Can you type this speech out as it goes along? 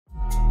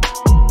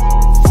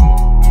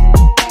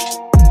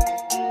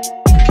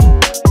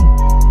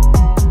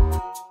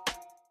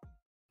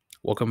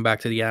Welcome back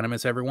to the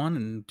Animus, everyone,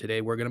 and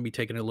today we're going to be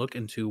taking a look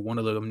into one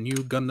of the new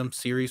Gundam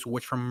series,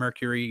 which from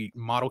Mercury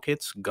model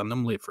kits,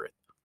 Gundam LFrith.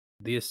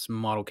 This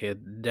model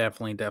kit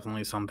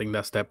definitely something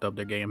that stepped up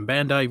their game.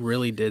 Bandai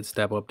really did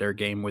step up their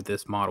game with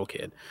this model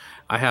kit.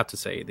 I have to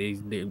say,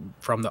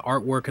 from the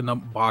artwork in the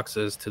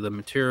boxes to the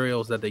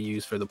materials that they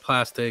use for the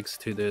plastics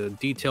to the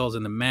details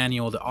in the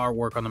manual, the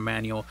artwork on the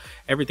manual,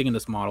 everything in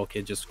this model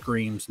kit just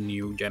screams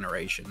new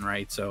generation,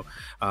 right? So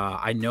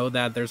I know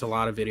that there's a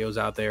lot of videos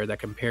out there that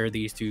compare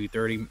these to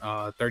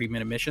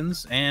 30-minute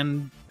missions,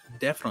 and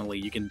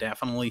you can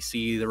definitely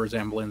see the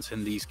resemblance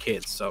in these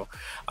kits. So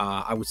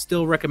I would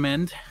still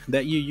recommend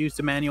that you use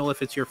the manual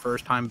if it's your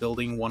first time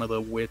building one of the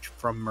Witch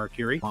from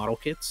Mercury model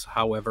kits.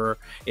 However,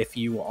 if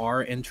you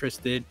are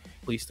interested,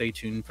 please stay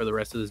tuned for the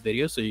rest of this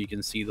video so you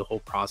can see the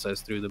whole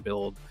process through the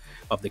build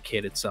of the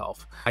kit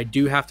itself. I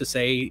do have to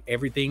say,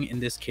 everything in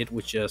this kit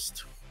was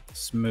just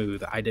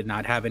smooth. I did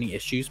not have any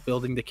issues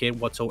building the kit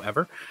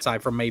whatsoever,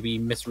 aside from maybe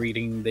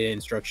misreading the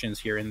instructions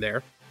here and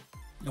there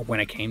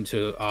when it came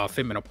to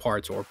fitment of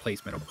parts or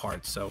placement of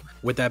parts. So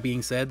with that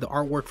being said, the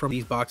artwork from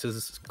these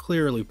boxes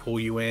clearly pull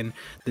you in.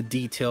 The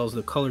details,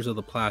 the colors of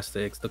the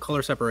plastics, the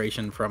color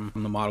separation from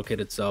the model kit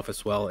itself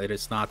as well, it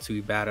is not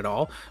too bad at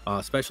all,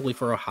 especially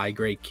for a high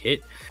grade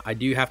kit. I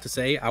do have to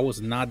say, I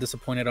was not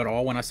disappointed at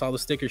all when I saw the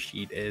sticker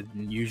sheet.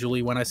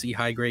 Usually when I see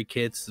high grade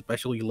kits,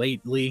 especially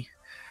lately,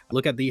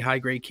 look at the high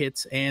grade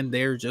kits and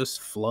they're just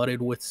flooded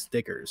with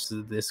stickers.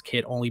 This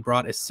kit only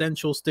brought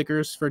essential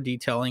stickers for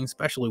detailing,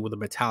 especially with the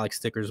metallic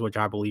stickers, which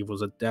I believe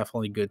was a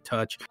definitely good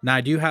touch. Now, I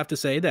do have to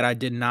say that I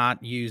did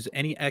not use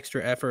any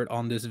extra effort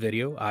on this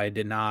video. I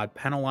did not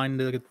panel line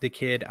the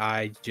kit.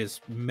 I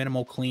just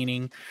minimal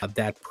cleaning.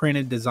 That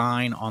printed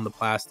design on the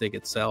plastic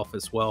itself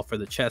as well for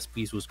the chest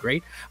piece was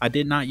great. I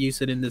did not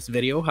use it in this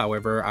video.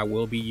 However, I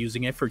will be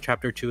using it for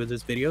chapter 2 of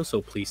this video, so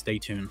please stay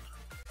tuned.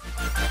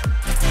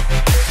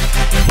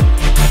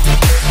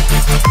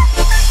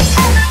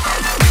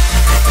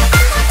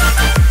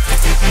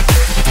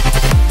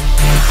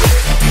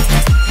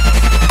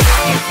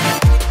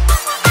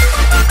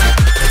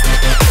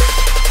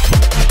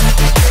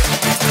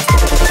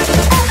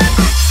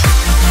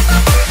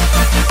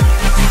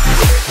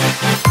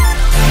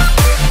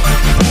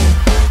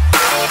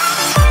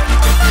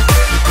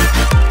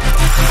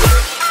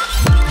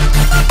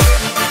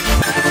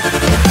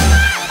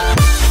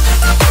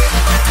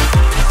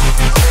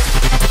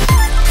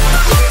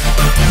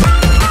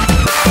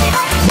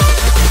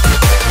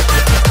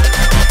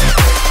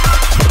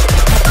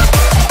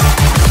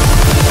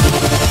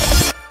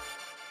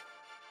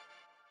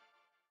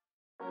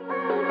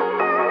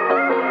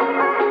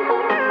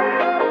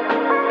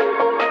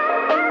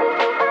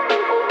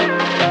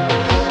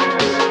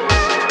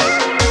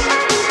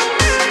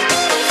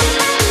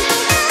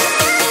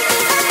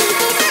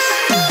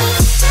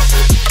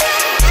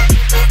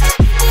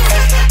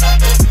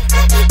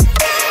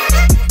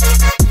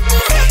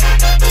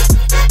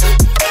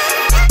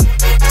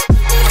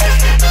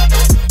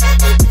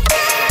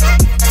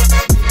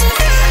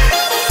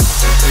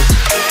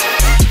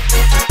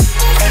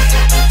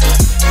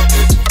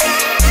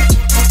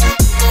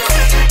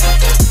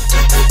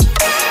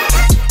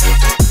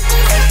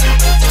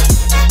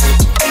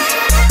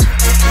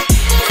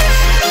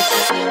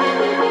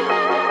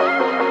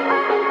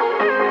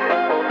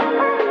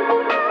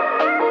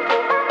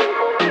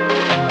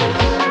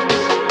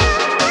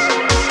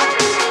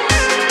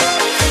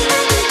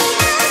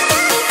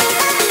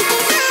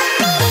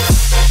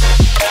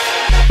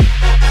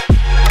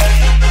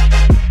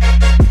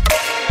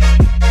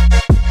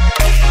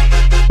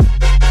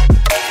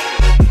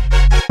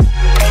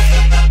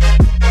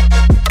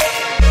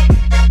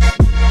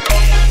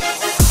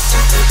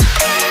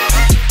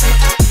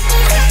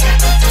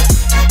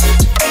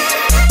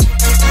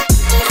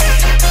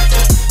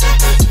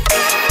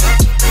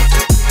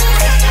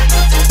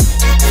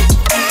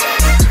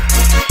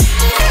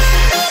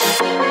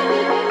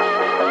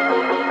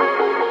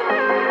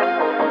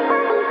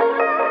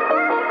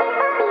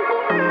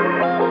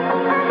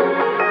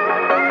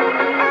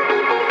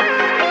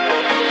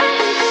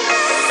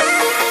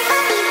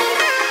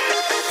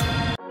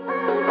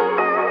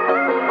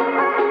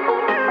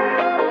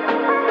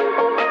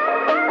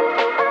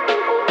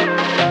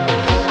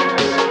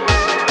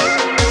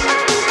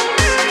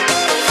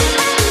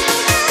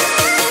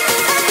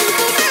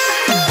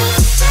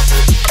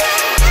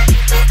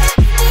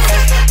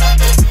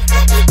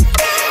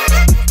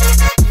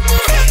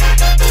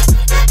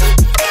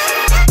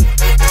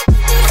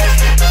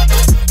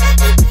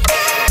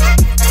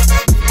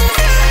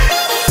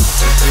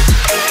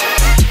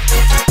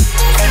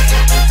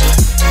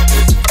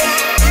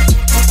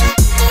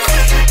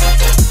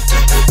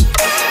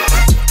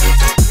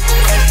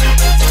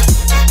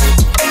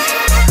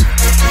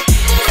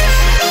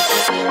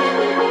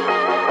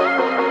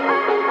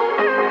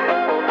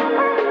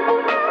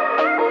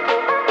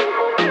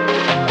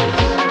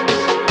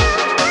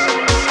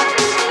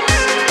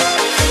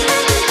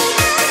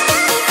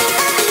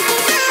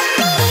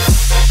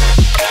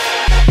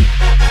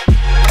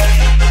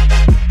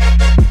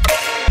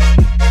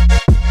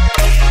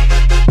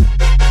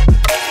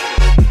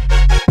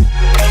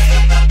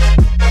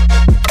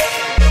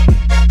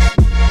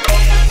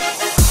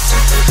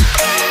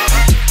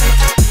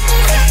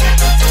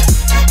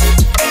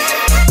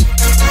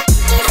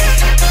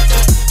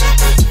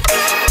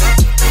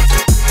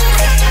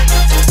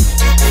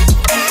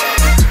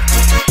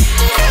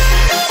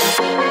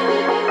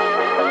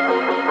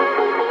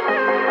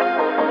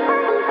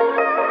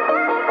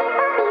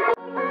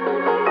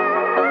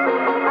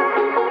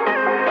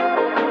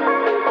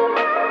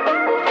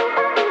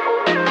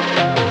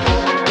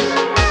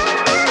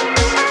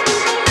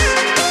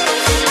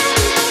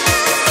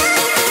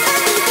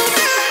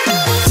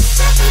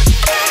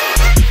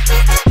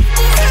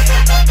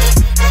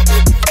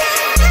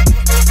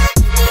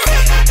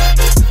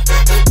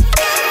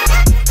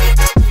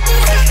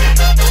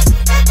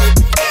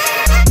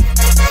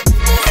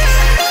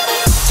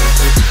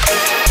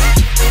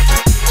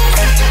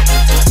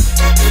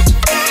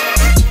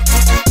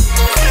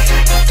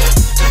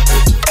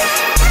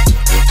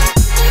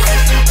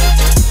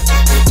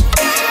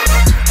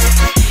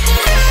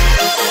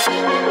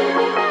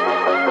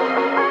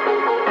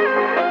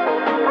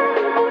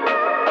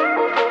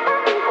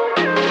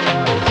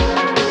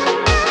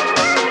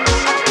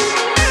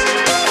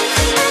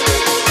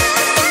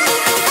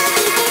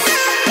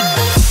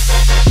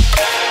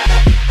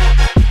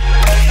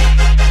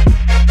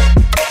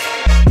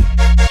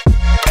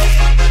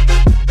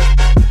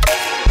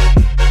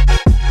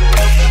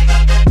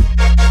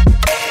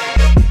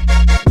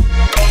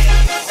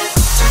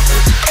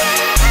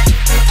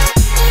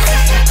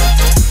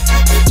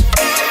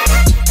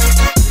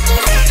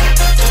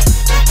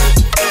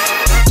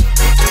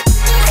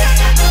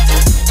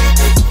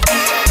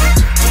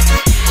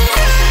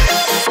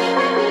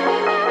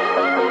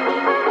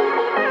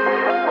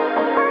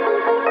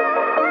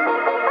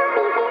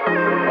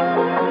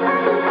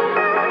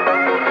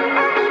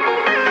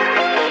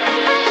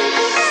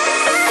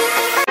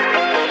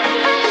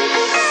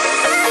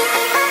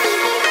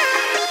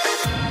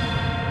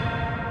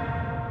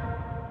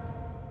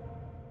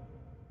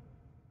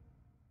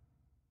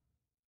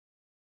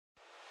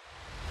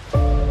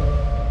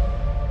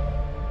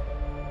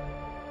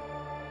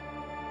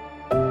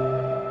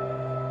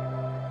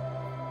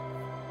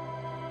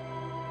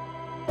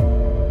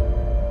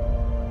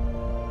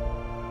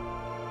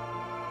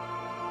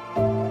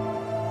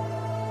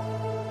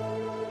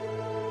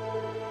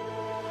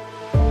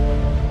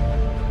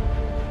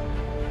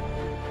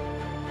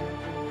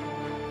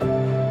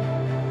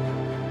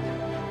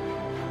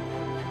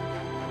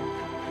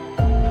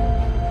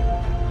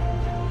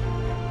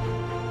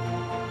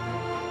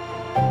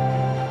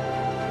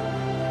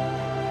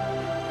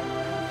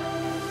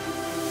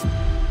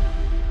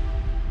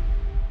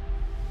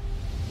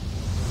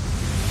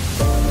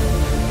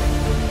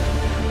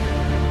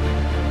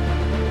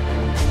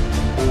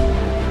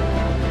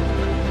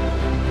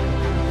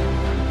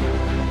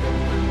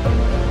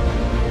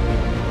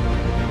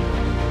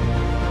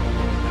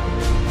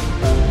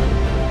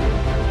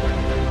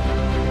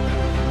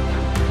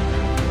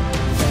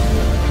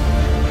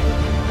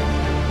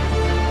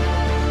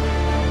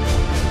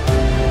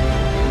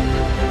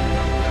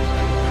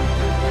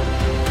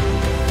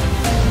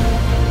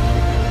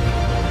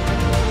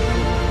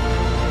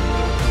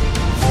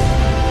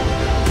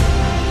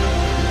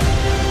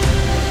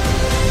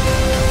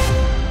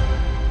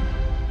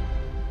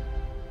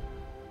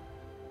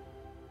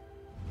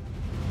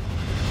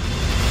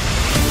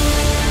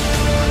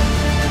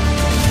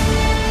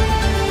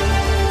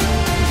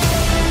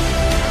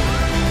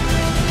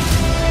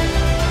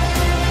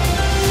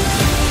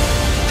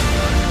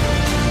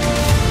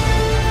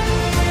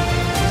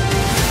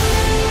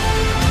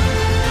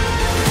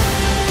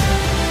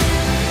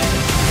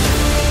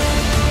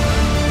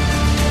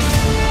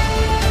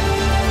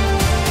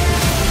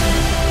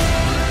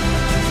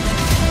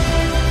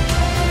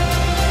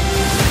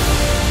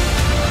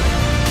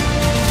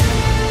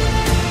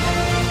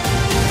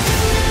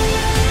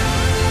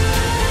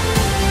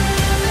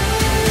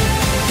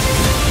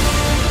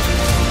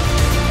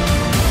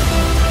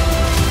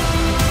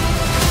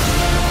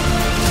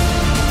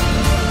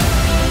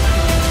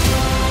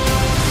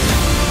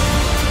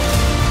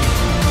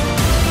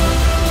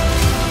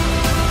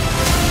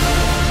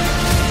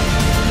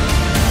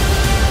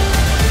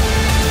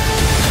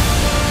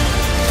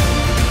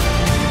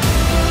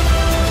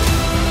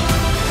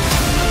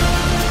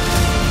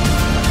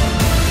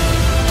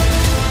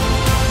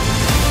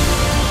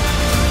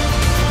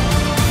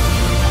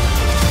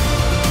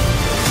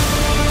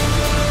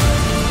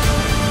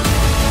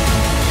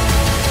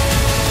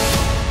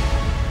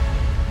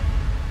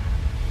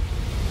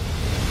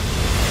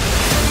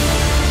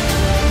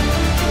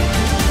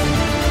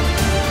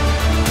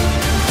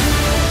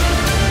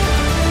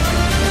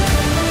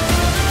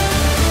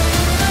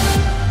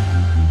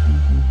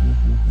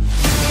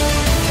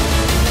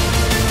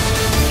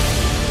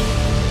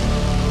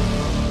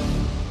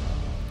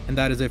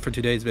 that is it for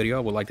today's video. I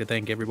would like to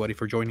thank everybody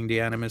for joining the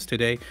Animus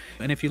today.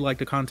 And if you like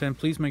the content,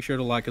 please make sure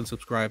to like and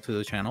subscribe to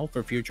the channel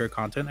for future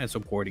content and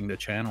supporting the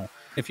channel.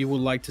 If you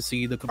would like to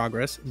see the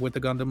progress with the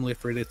Gundam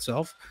LFrith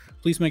itself,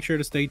 please make sure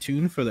to stay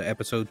tuned for the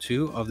episode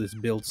 2 of this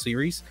build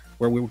series,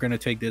 where we're going to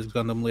take this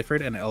Gundam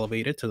LFrith and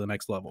elevate it to the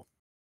next level.